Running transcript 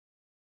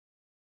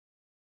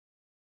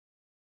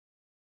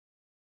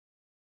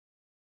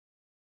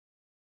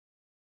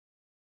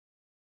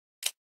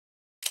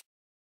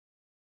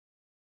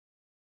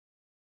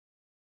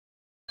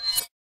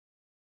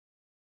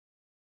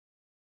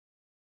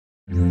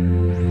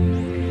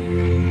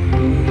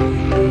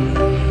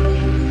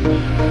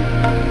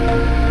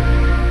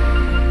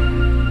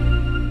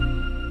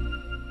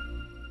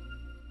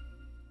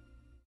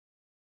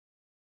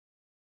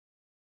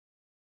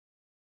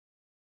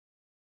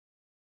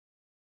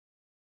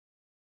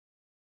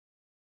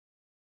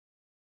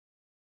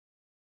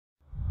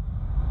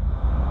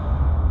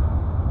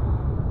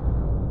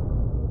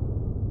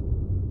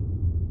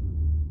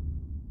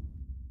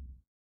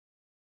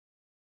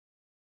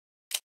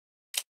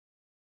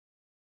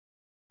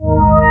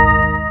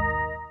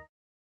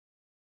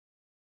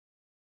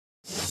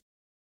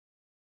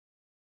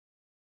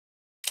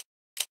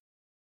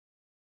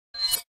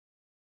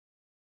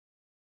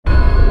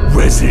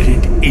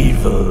Resident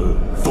Evil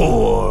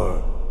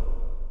 4.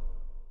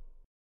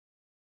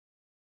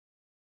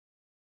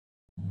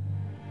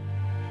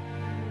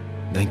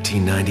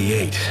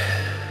 "1998.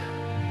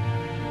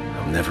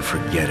 I'll never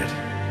forget it.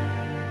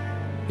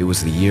 It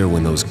was the year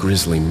when those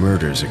grisly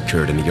murders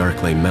occurred in the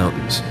Arklay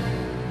Mountains.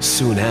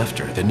 Soon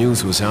after, the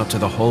news was out to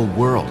the whole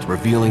world,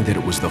 revealing that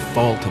it was the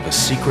fault of a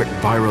secret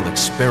viral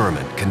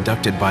experiment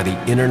conducted by the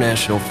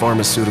international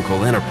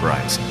pharmaceutical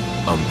enterprise,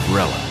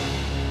 Umbrella.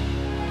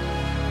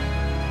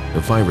 The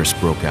virus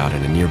broke out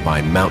in a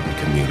nearby mountain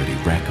community,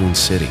 Raccoon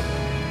City,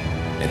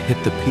 and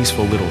hit the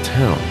peaceful little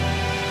town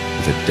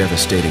with a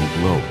devastating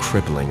blow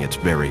crippling its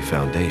very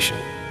foundation.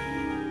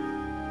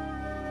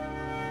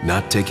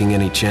 Not taking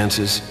any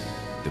chances,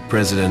 the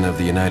President of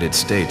the United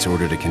States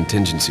ordered a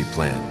contingency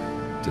plan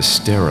to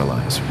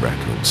sterilize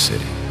Raccoon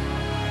City.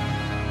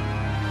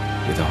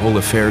 With the whole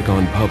affair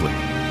gone public,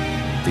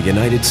 the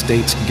United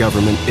States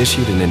government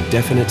issued an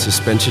indefinite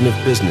suspension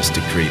of business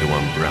decree to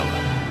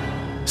Umbrella.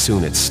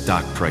 Soon its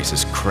stock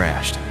prices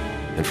crashed,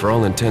 and for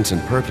all intents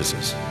and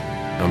purposes,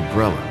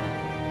 Umbrella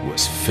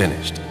was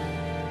finished.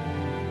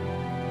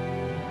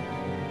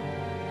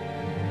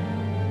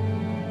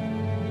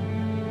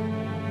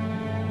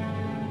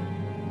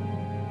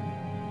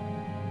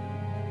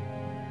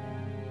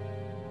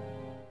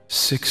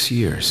 Six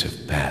years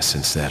have passed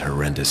since that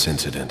horrendous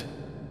incident.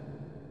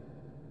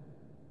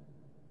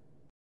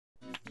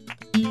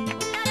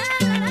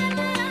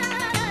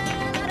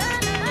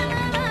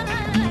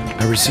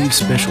 I received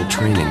special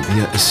training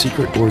via a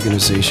secret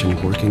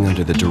organization working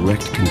under the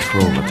direct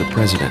control of the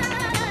president.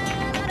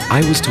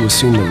 I was to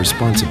assume the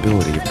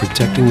responsibility of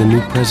protecting the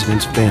new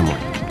president's family.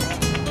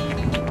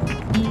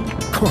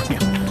 Coño,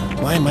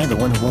 why am I the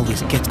one who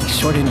always gets the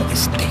short end of the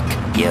stick?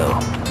 You,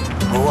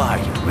 who are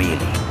you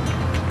really?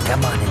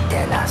 Come on and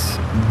tell us.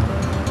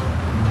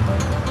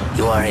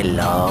 You are a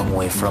long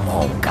way from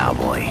home,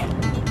 cowboy.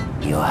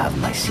 You have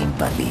my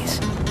sympathies.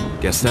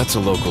 Guess that's a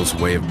local's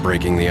way of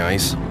breaking the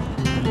ice.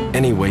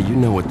 Anyway, you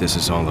know what this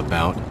is all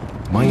about.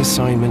 My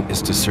assignment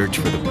is to search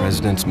for the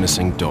president's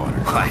missing daughter.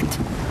 What?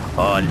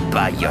 All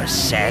by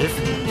yourself?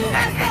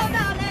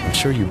 I'm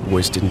sure you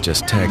boys didn't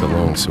just tag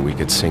along so we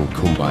could sing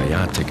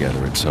Kumbaya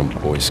together at some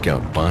Boy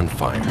Scout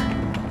bonfire.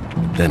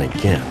 Then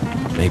again,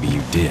 maybe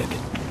you did.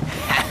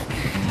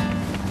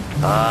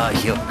 Oh,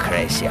 you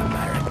crazy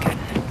American.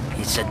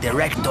 It's a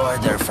direct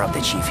order from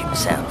the chief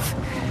himself.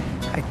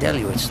 I tell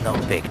you, it's no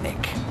picnic.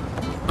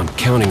 I'm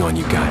counting on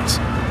you guys.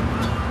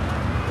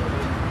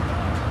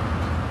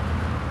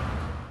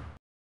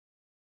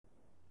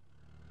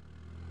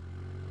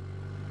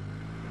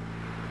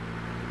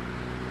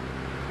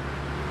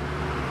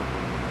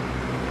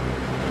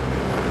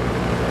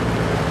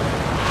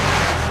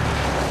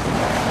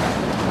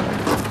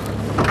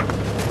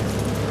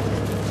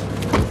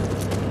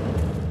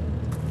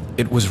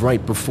 It was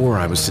right before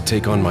I was to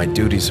take on my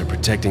duties of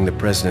protecting the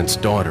president's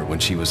daughter when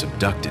she was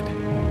abducted.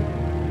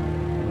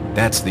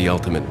 That's the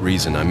ultimate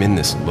reason I'm in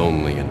this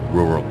lonely and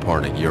rural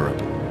part of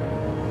Europe.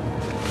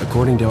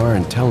 According to our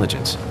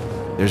intelligence,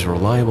 there's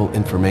reliable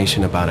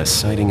information about a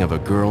sighting of a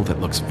girl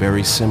that looks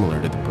very similar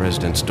to the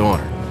president's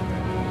daughter.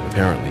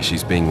 Apparently,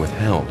 she's being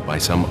withheld by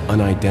some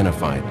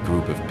unidentified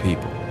group of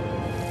people.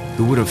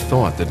 Who would have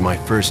thought that my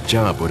first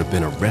job would have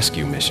been a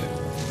rescue mission?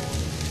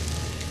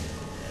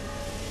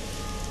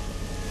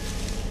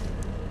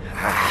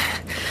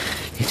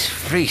 It's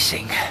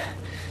freezing.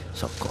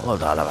 So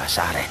cold all of a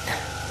sudden.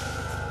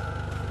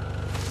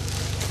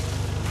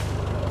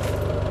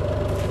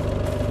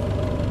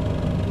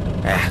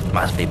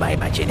 Must be my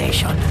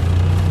imagination.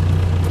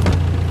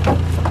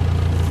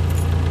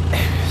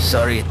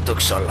 Sorry it took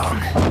so long.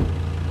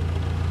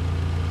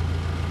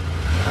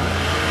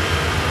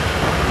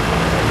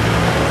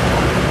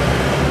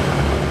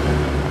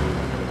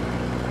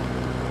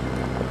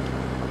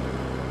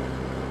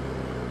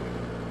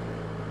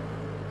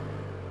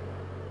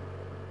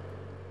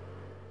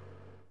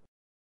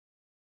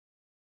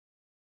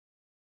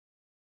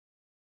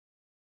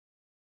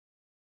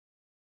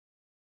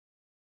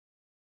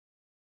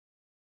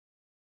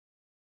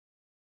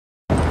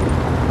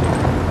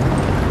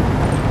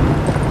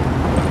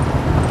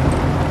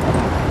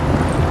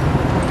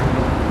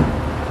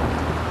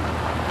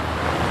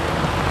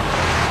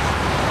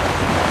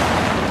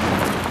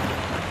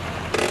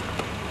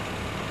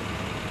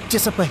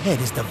 Just up ahead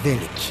is the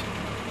village.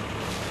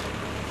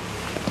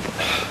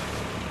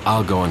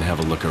 I'll go and have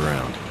a look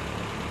around.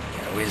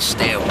 Yeah, we'll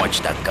stay and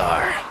watch that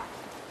car.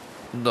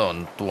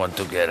 Don't want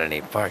to get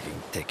any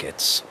parking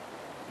tickets.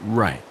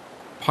 Right.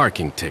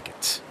 Parking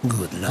tickets.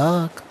 Good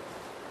luck.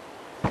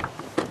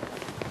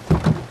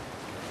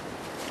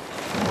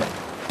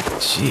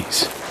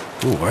 Jeez.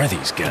 Who are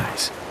these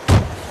guys?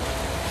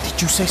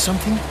 Did you say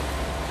something?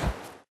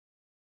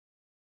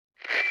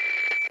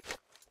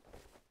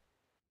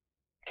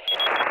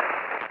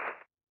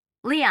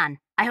 Leon,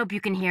 I hope you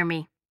can hear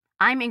me.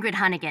 I'm Ingrid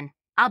Hunnigan.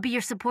 I'll be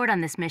your support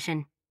on this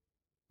mission.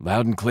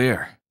 Loud and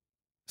clear.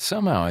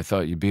 Somehow I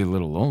thought you'd be a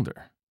little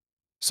older.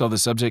 So the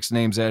subject's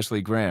name's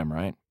Ashley Graham,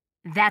 right?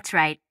 That's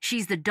right.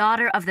 She's the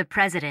daughter of the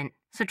president.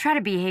 So try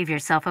to behave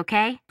yourself,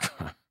 okay?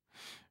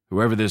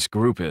 Whoever this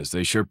group is,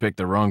 they sure picked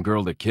the wrong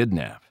girl to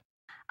kidnap.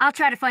 I'll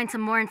try to find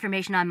some more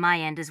information on my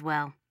end as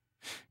well.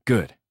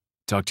 Good.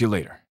 Talk to you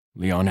later.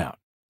 Leon out.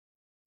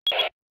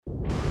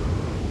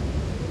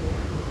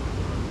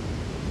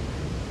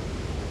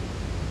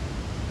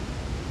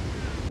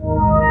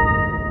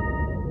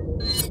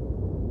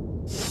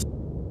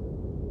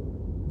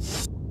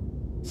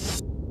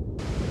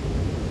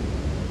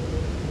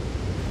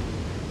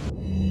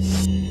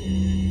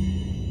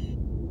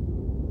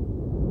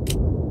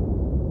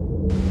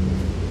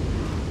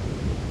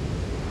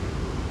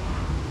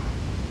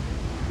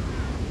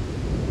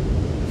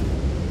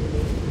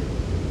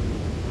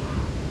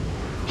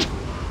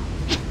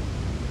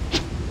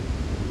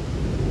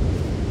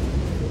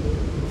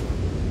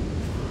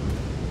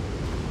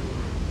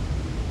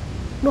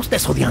 No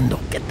estés odiando.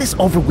 Get this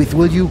over with,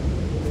 will you?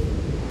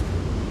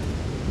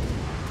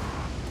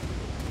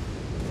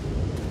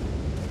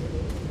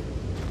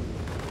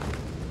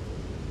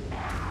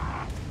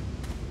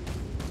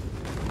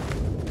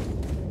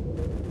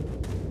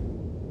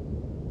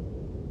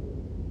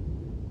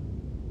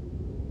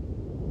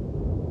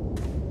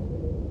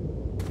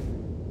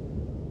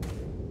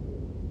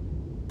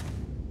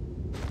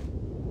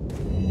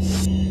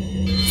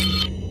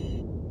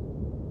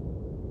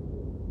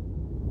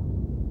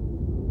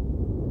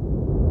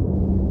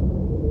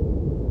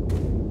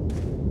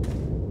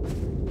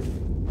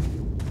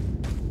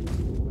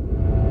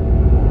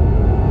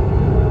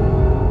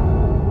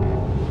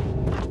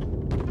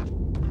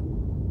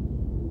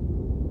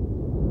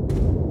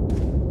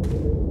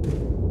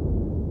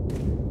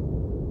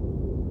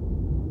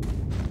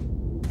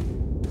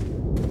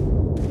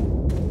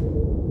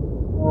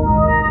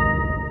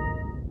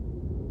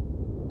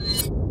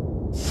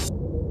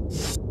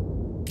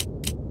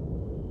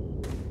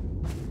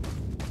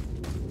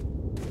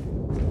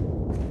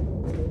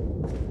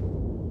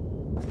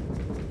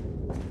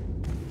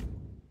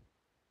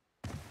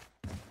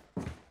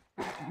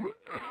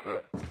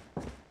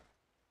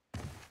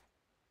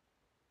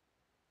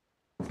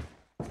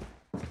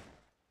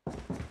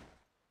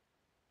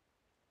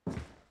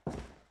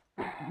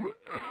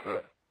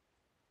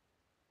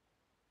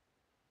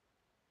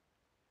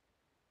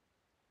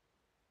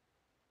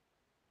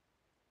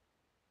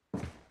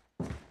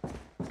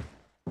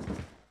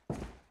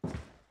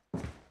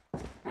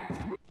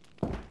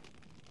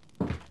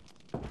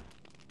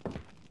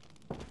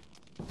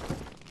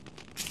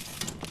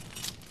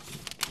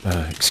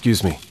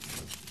 Excuse me.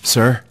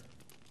 Sir?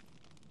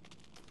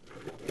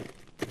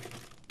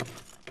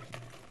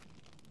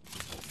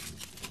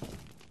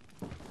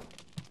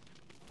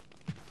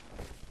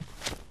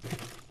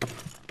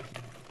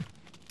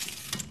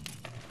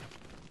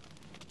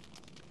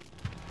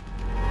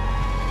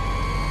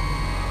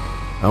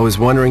 I was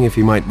wondering if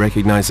you might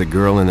recognize the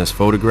girl in this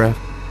photograph?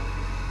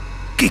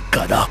 ¿Qué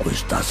carajo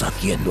estás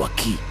haciendo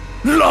aquí?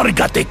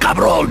 ¡Lárgate,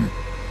 cabrón!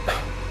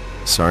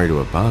 Sorry to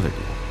have bothered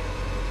you.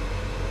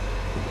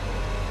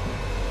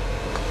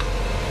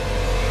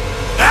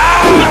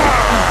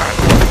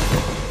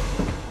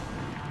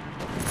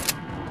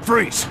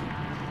 Freeze!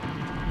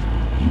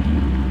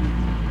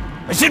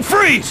 I said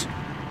freeze!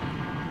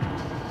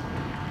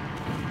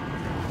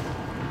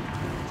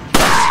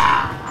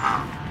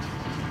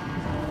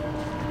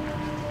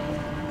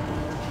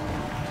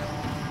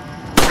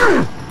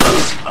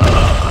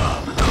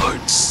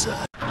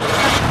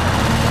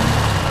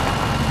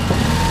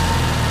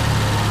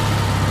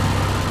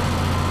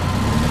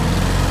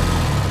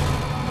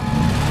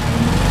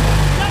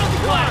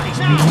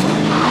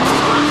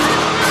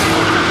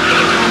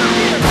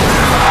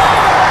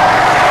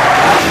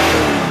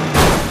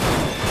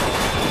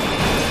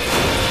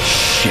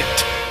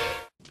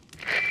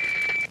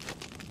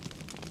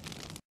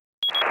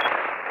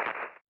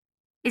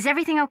 Is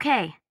everything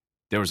okay?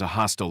 There was a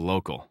hostile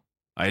local.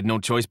 I had no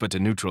choice but to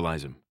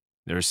neutralize him.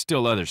 There are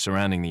still others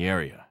surrounding the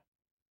area.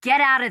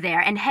 Get out of there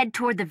and head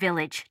toward the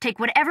village. Take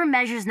whatever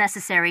measures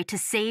necessary to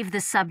save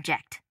the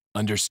subject.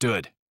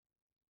 Understood.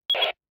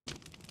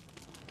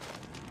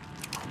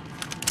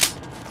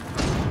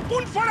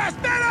 ¡Un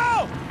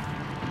forastero!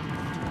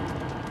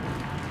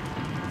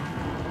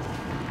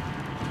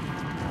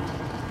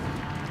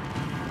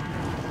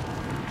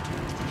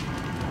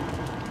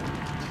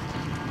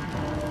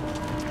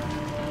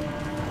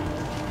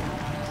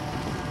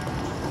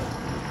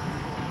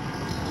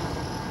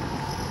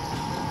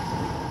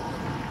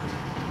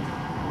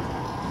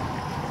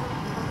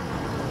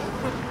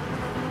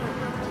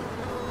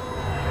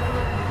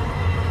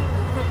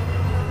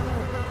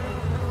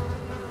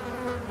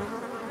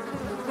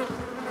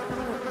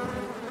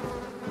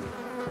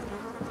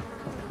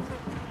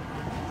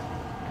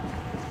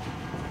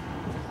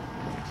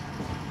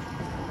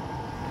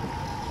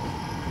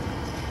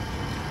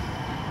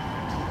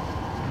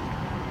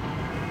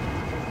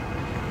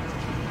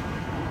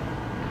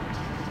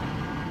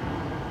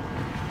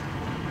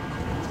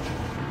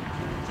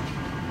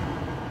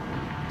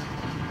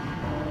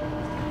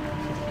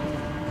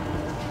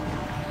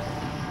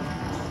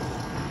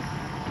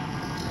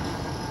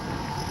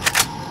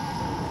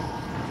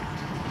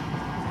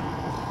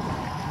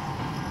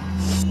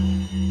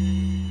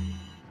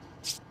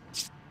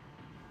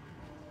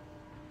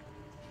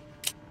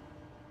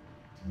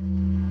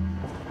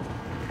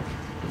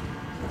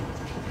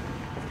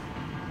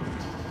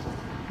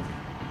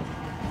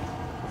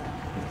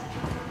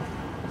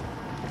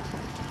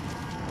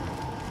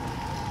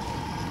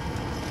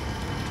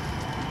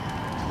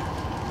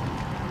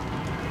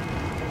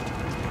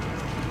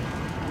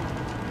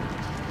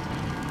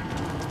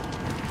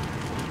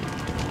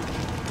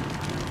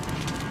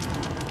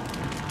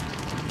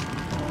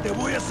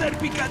 hacer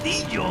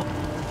picadillo.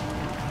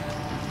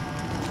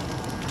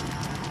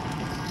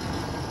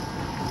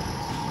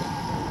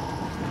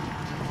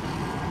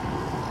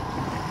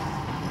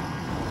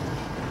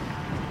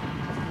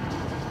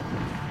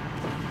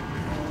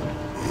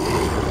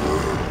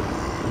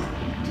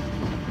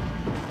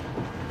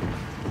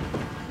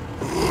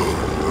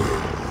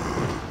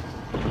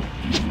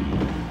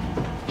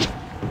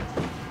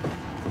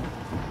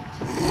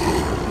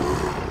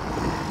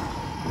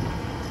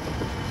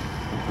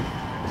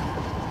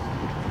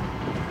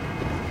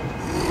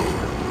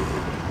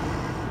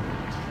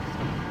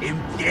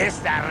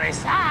 Empieza a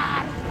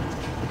rezar.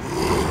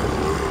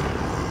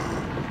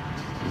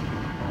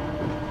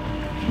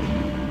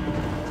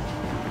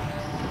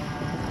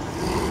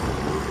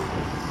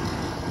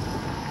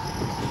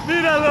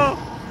 ¡Míralo!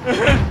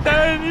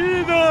 ¡Está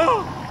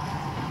herido!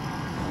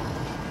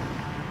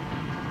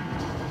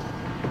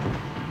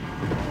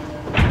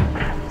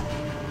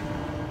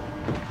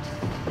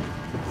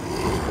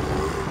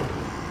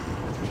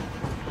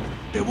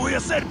 ¡Te voy a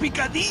hacer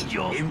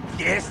picadillo!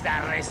 Empieza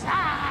a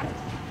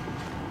rezar.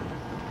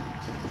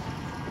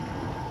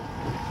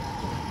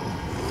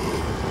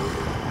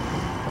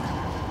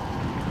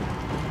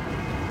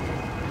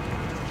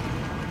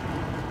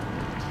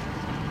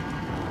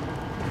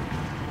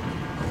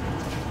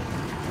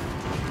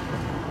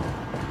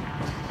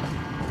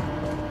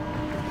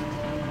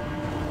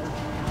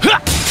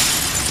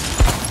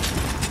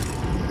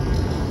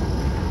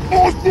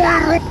 ¡Os voy a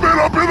romper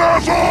a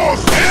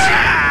pedazos!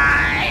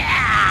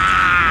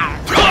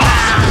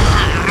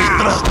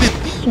 ¡Detrás de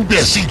ti,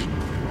 imbécil!